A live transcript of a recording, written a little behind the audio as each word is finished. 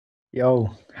Yo,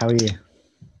 how are you?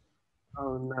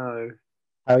 Oh no,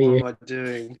 How are what you? am I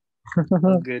doing?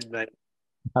 I'm good, mate.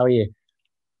 How are you?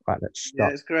 Right, let's Yeah,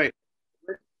 start. it's great.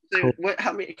 So, Cool.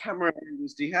 how many camera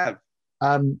angles do you have?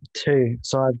 Two.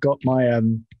 So I've got my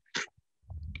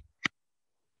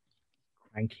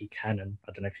cranky Canon.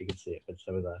 I don't know if you can see it, but it's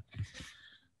over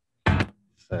there.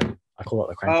 So I call it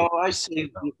the cranky. Oh, I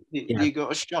see. Yeah, You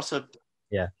got a shot of.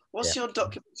 yeah, yeah, What's your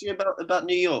documentary about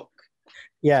New York?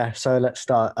 yeah. So let's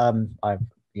start. I've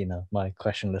my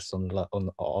question list on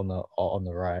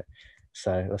the right.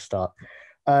 So let's start.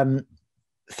 Um,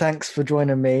 Thanks for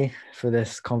joining me for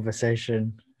this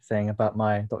conversation thing about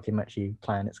my documentary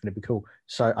plan. It's going to be cool.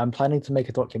 So I'm planning to make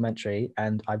a documentary,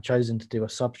 and I've chosen to do a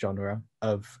subgenre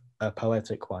of a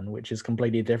poetic one, which is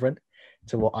completely different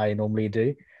to what I normally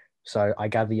do. So I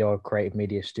gather you're a creative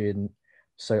media student,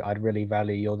 so I'd really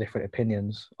value your different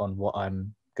opinions on what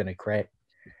I'm going to create.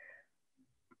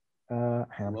 Hang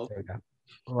You're on, there we welcome.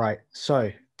 go. Right.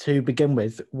 So to begin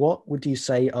with, what would you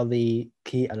say are the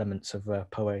key elements of a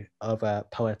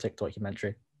poetic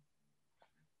documentary?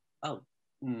 Oh,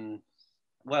 hmm.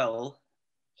 Well,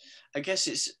 I guess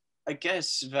it's. I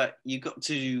guess that you got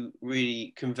to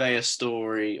really convey a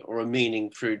story or a meaning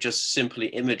through just simply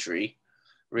imagery,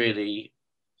 Yeah. really.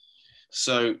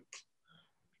 So,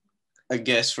 I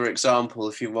guess, for example,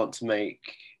 if you want to make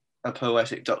a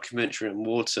poetic documentary on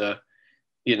water,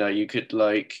 you could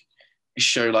like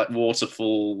show like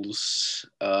waterfalls,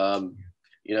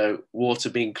 water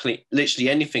being clean, literally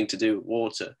anything to do with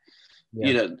water.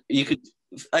 Yeah. You could,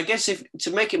 I guess, if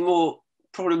to make it more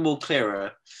probably more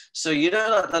clearer. So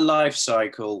like the life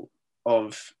cycle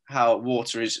of how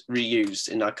water is reused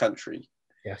in our country,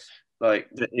 Yes. like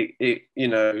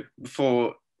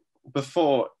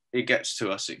before it gets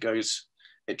to us, it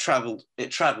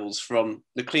travels from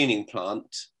the cleaning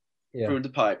plant Yeah. through the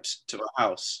pipes to our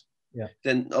house. Yeah.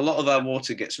 Then a lot of our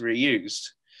water gets reused.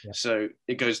 Yeah. So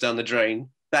it goes down the drain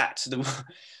back to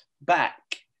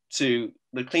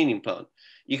the cleaning plant.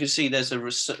 You can see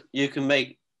you can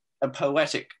make a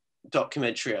poetic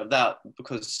documentary of that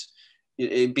because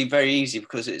it'd be very easy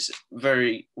because it's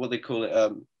very what they call it.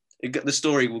 The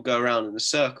story will go around in a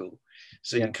circle,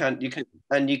 so Yeah.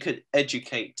 you could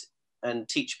educate and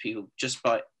teach people just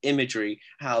by imagery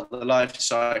how the life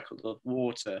cycle of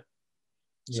water.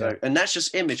 Yeah. So, and that's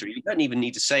just imagery. You don't even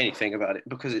need to say anything about it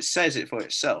because it says it for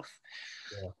itself.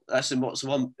 Yeah. That's what's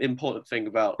one important thing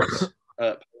about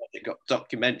uh,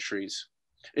 documentaries.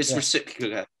 It's Yeah.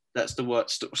 reciprocal. That's the word.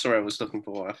 Sorry, I was looking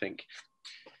for. I think.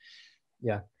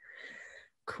 Yeah.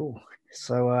 Cool.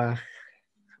 So,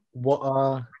 what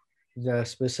are the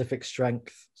specific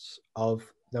strengths of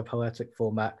the poetic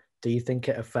format? Do you think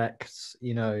it affects,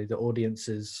 the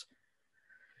audiences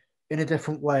in a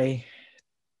different way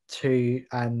to,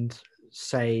 and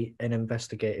say, an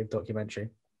investigative documentary?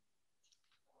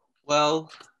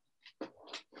 Well,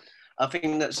 I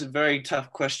think that's a very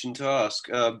tough question to ask.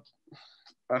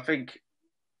 I think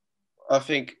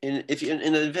if you're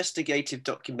in an investigative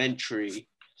documentary,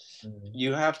 Mm.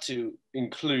 you have to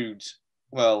include,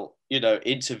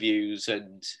 interviews,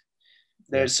 and Yeah.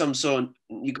 there's some sort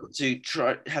you got to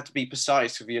have to be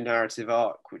precise with your narrative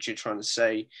arc, which you're trying to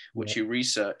say, Yeah. which you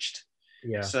researched.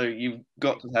 Yeah. So you've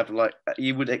got to have like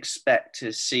you would expect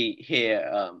to see here,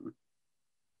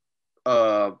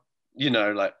 uh,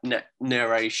 like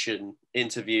narration,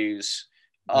 interviews,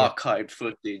 Yeah. archived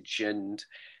footage, and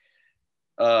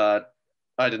uh,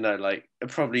 I don't know, like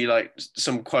probably like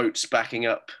some quotes backing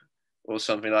up or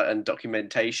something like, and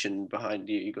documentation behind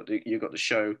you. You got the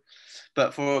show,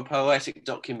 but for a poetic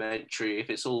documentary, if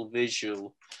it's all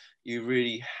visual, you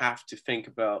really have to think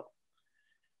about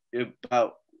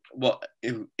what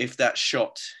if that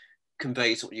shot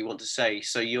conveys what you want to say.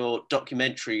 So your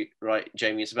documentary, right,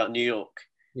 Jamie, is about New York.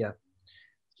 Yeah.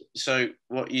 So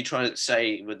what are you trying to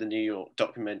say with the New York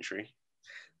documentary?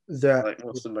 That Like,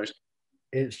 what's the most?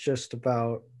 it's just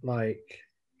about like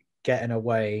getting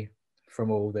away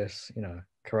from all this,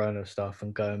 corona stuff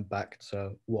and going back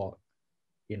to what,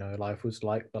 life was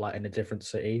like, but like in a different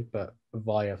city, but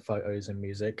via photos and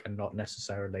music and not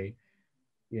necessarily,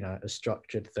 a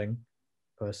structured thing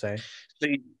per se. So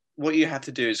what you have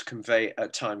to do is convey a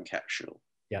time capsule.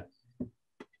 Yeah.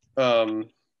 Um,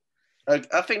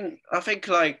 I think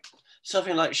like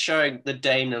something like showing the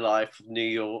day in the life of New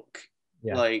York,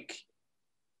 Yeah. like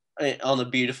on a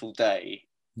beautiful day.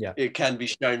 Yeah. It can be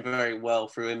shown very well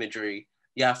through imagery.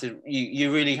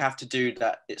 You really have to do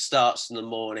that. It starts in the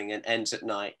morning and ends at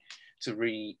night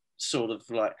to sort of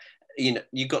like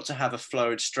you got to have a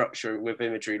flowed structure with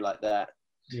imagery like that.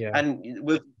 Yeah. And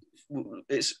with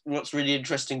it's what's really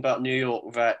interesting about New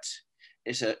York that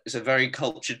it's a very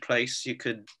cultured place. You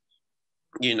could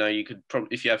you know, you could probably,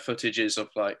 if you have footages of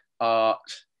like art,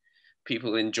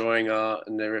 people enjoying art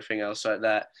and everything else like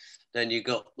that, then you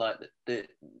got like the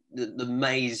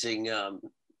amazing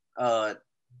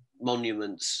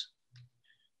monuments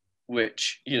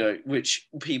which, you know, which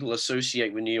people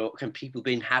associate with New York and people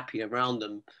being happy around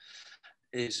them.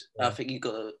 Is, I Yeah. think you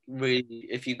got to really,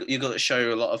 if you got to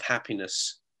show a lot of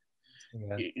happiness.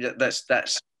 Yeah.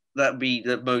 That'd be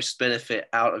the most benefit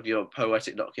out of your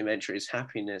poetic documentary, is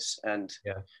happiness and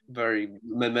Yeah. very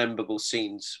memorable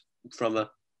scenes from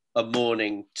a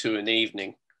morning to an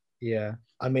evening. Yeah.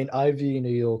 I mean, I view New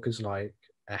York as like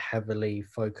a heavily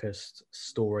focused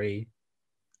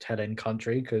storytelling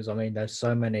country because I mean, there's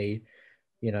so many,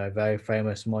 you know, very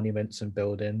famous monuments and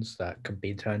buildings that could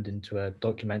be turned into a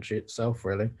documentary itself,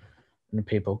 really, and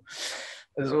people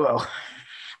as well.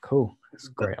 Cool. That's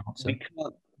a But great answer. we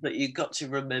can't. But you got to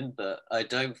remember, I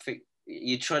don't think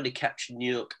you're trying to capture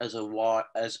New York as a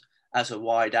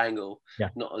wide angle, Yeah.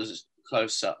 not as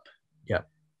close up. Yeah.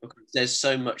 Because there's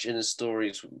so much in the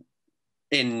stories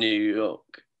in New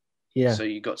York, Yeah. so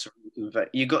you got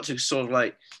to sort of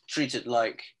like treat it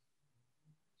like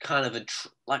kind of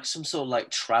like some sort of like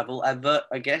travel advert,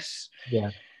 I guess. Yeah.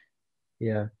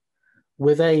 Yeah.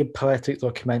 With a poetic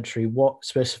documentary, what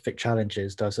specific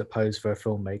challenges does it pose for a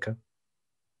filmmaker?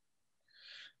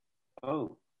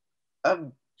 Oh,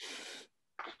 um,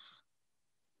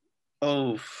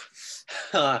 oh,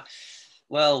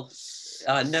 well,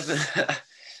 I never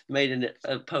made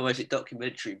a poetic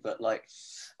documentary, but like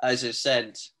as I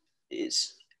said,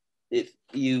 it's if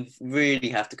you really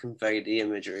have to convey the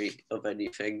imagery of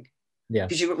anything. Yeah.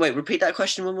 Could you repeat that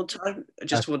question one more time? I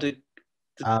just wanted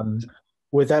to, Um,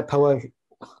 with a poetic,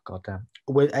 goddamn,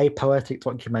 with a poetic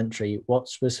documentary, what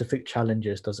specific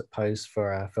challenges does it pose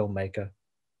for a filmmaker?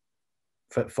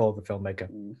 For the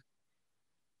filmmaker?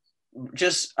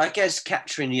 just, I guess,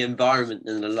 capturing the environment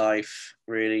and the life,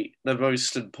 really, the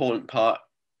most important part,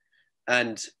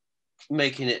 and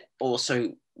making it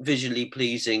also visually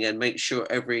pleasing and make sure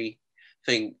every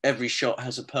shot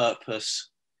has a purpose.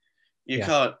 You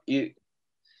Yeah.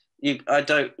 can't, I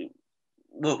don't,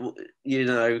 well, you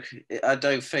know, I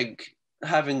don't think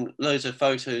having loads of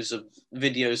photos of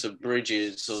videos of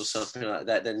bridges or something like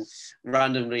that, then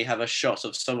randomly have a shot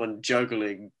of someone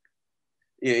juggling,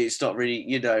 it's not really,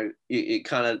 you know, it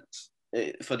kind of,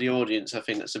 for the audience, I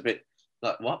think that's a bit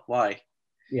like, what, why?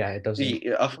 Yeah, it doesn't.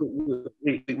 I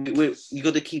think you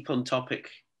got to keep on topic.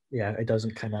 Yeah, it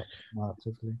doesn't connect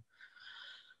narratively.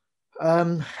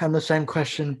 And the same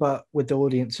question, but with the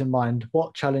audience in mind,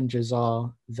 what challenges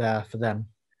are there for them?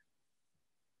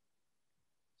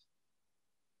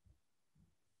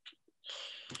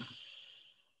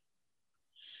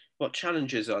 What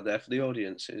challenges are there for the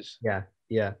audiences? Yeah,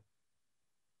 yeah.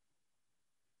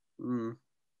 Mm.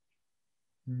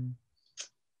 Mm.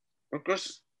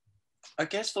 I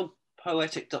guess for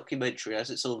poetic documentary, as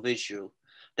it's all visual,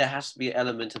 there has to be an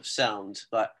element of sound,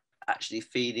 like actually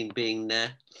feeling being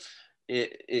there.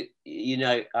 You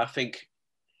know, I think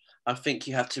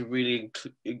you have to really,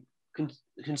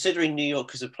 considering New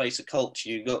York as a place of culture,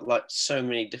 you've got like so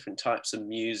many different types of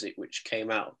music which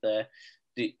came out there.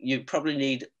 You probably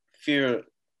need fewer.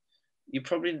 You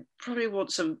probably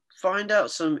want some, find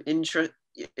out some interest.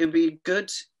 It'd be good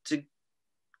to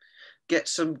get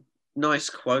some nice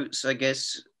quotes, I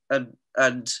guess,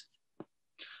 and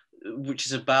which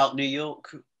is about New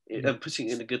York, Yeah, putting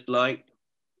it in a good light,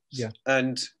 yeah,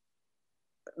 and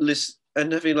list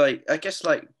and having like, I guess,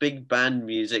 like big band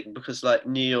music, because like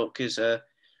New York is a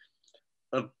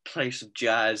place of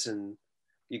jazz, and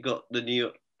you got the New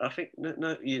York. I think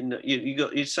no, you know,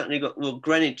 you certainly got, well,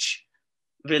 Greenwich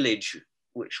Village,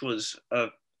 which was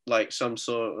like some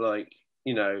sort of like,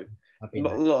 you know, I've a been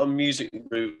there. lot of music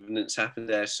movements happened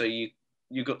there. So you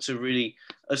got to really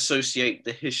associate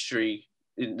the history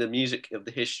in the music of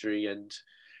the history, and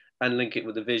link it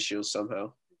with the visuals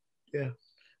somehow Yeah,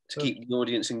 to that's, keep the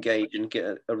audience engaged and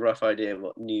get a rough idea of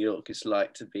what New York is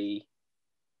like to be.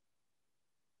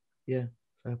 yeah,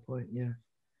 fair point. Yeah.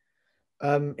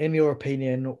 In your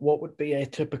opinion, what would be a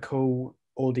typical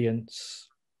audience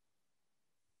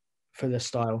for this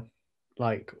style?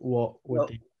 Like, what would Well,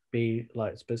 be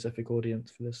like specific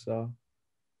audience for this style?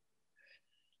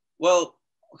 well,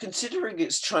 considering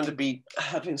it's trying to be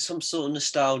having some sort of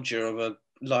nostalgia of a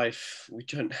life we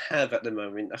don't have at the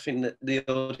moment, I think that the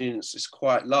audience is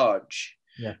quite large.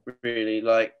 Yeah, Really,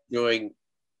 like during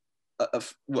a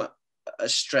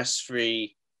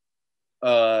stress-free,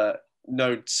 uh,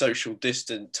 no social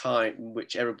distant time,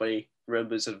 which everybody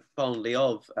remembers fondly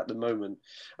of at the moment.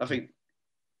 I think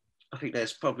I think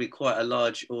there's probably quite a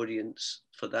large audience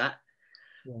for that.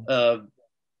 yeah, Um,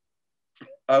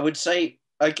 I would say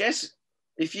I guess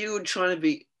if you were trying to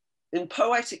be in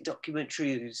poetic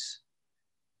documentaries,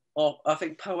 or I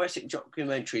think poetic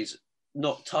documentaries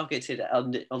not targeted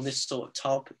on this sort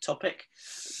of topic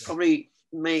probably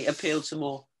may appeal to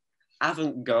more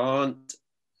avant-garde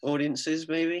audiences.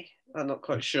 Maybe I'm not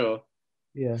quite sure.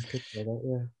 Yeah, could say that.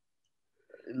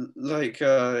 Yeah. Like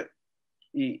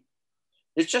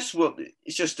it's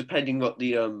just depending what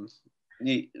the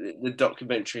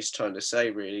documentary is trying to say,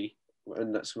 really,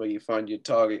 and that's where you find your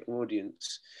target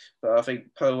audience. But I think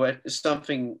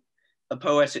a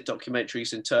poetic documentary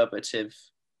is interpretive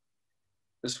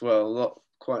as well.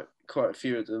 Quite a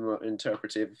few of them are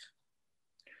interpretive.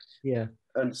 Yeah.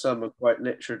 And some are quite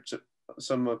literal.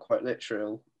 Some are quite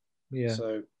literal. Yeah.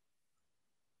 So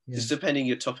Yeah. just depending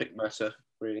your topic matter,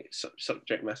 really,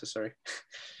 subject matter. Sorry,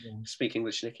 Yeah. speak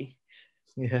English, Nikki.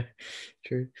 Yeah,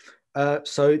 true.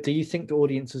 So do you think the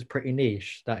audience is pretty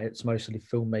niche, that it's mostly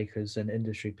filmmakers and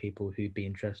industry people who'd be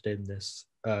interested in this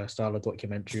style of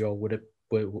documentary, or would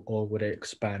it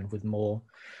expand with more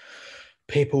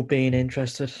people being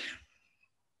interested?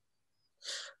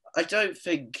 I don't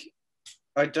think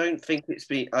I don't think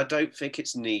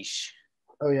it's niche.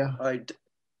 Oh yeah.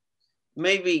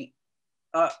 Maybe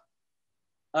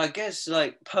I guess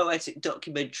like poetic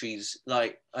documentaries,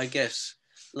 like I guess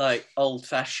like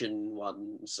old-fashioned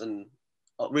ones and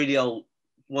really old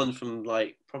ones from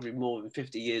like probably more than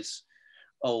 50 years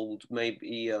old,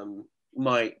 maybe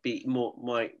might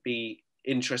be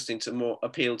interesting to more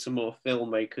appeal to more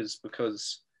filmmakers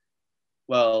because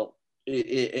well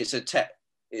it's a tech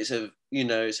it's a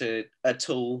it's a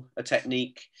tool, a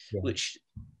technique Yeah. which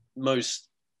most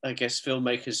I guess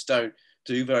filmmakers don't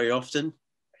do very often.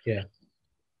 Yeah.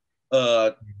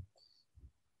 uh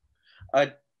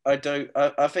I I don't.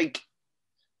 I think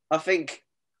I think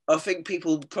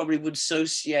people probably would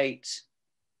associate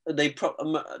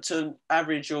to an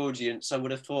average audience. I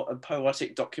would have thought a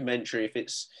poetic documentary if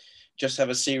it's just have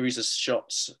a series of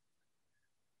shots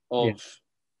Yeah.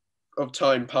 of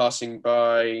time passing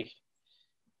by,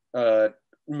 uh,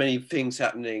 many things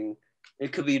happening.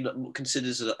 It could be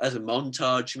considered as a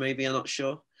montage. Maybe I'm not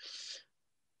sure.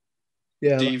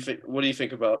 Yeah. Do you think? What do you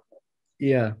think about?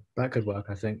 Yeah, that could work,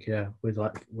 I think. Yeah, with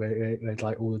like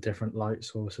all the different light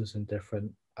sources and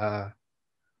different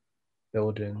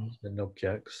buildings and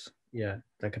objects. Yeah,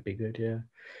 that could be good. Yeah.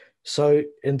 So,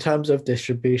 in terms of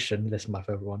distribution, this is my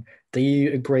favorite one. Do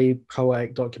you agree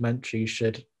poetic documentary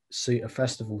should suit a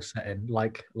festival setting,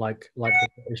 like the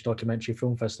British Documentary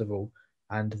Film Festival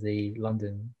and the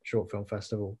London Short Film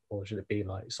Festival, or should it be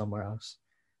like somewhere else?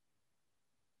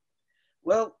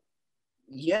 Well,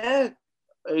 yeah,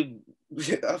 I,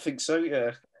 I think so.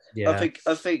 Yeah, I Yeah, think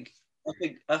I think I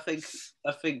think I think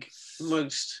I think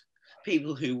most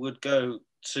people who would go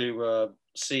to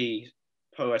see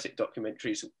poetic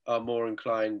documentaries are more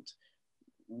inclined.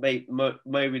 Maybe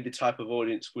the type of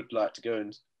audience would like to go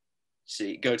and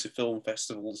go to film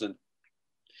festivals and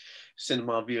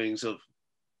cinema viewings of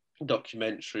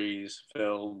documentaries,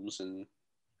 films, and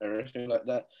everything like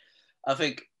that. I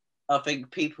think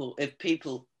if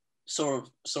people saw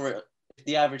it, if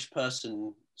the average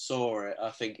person saw it, I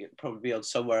think it'd probably be on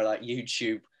somewhere like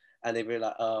YouTube, and they'd be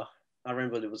like, "Oh, I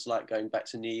remember what it was like going back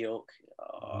to New York.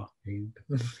 Oh,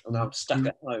 YouTube. and I'm stuck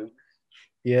at home."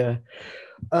 Yeah.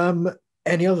 Um.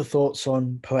 Any other thoughts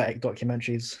on poetic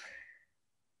documentaries?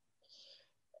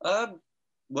 Um,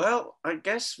 well, I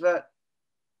guess that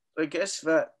I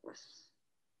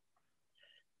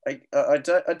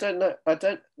don't know. I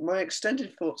don't. My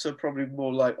extended thoughts are probably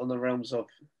more like on the realms of,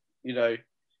 you know,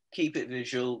 keep it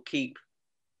visual,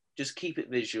 just keep it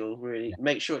visual. Really,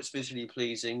 make sure it's visually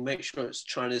pleasing. Make sure it's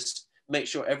trying to make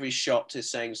sure every shot is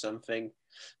saying something.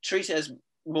 Treat it as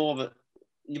more of a.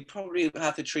 You probably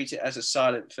have to treat it as a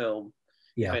silent film,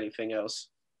 if Yeah. anything else.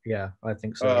 Yeah, I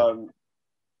think so. Um,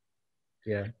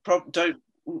 Yeah. don't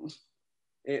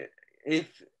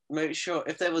if make sure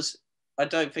if there was. I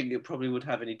don't think it probably would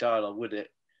have any dialogue, would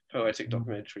it? Poetic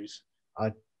documentaries.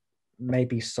 I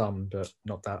maybe some, but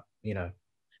not that.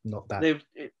 Not that.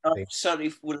 I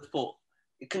certainly would have thought,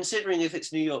 considering if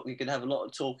it's New York, you could have a lot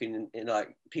of talking in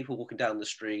like people walking down the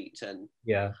street, and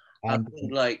Yeah, I and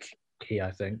think like key,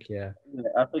 I think. Yeah.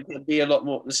 I think it'd be a lot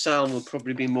more. The sound would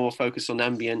probably be more focused on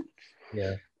ambient,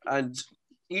 Yeah. and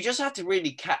you just have to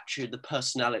really capture the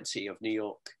personality of New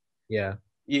York. Yeah.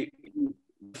 You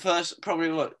first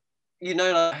probably what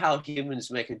like how humans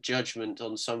make a judgment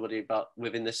on somebody about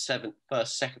within the second, the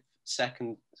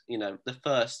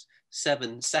first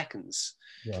 7 seconds.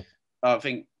 Yeah. I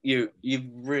think you've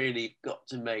really got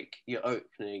to make your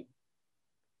opening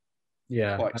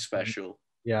Yeah. quite special.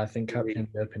 Yeah, I think capturing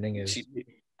the opening is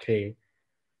key.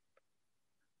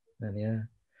 And yeah.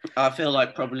 I feel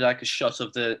like probably like a shot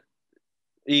of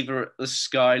either the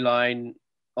skyline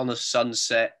on a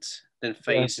sunset, then Yeah.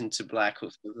 fades into black or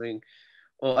something.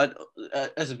 Or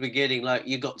as a beginning, like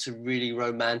you got to really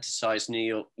romanticize New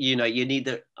York. You know, you need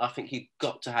the. I think you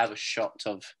got to have a shot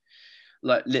of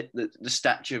like the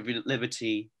Statue of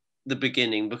Liberty, the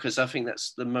beginning, because I think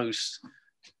that's the most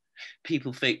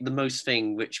people think the most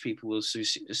thing which people will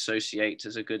associate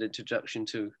as a good introduction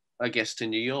to, I guess, to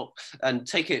New York. And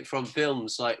take it from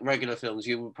films like regular films,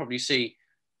 you will probably see,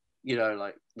 you know,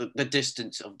 like the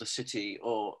distance of the city,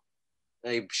 or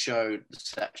they showed the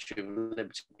Statue of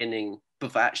Liberty beginning,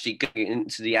 but for actually going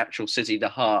into the actual city, the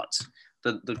heart,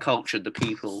 the culture, the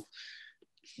people,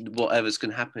 whatever's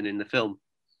going to happen in the film.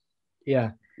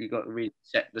 Yeah. You got to really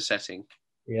set the setting.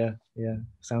 Yeah. Yeah.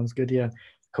 Sounds good. Yeah.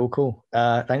 Cool.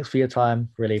 Thanks for your time.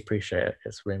 Really appreciate it.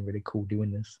 It's been really cool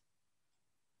doing this.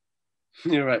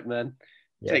 You're right, man.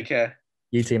 Yeah. Take care.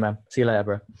 You too, man. See you later,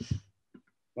 bro.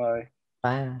 Bye.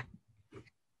 Bye.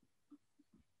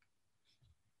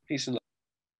 Peace and love.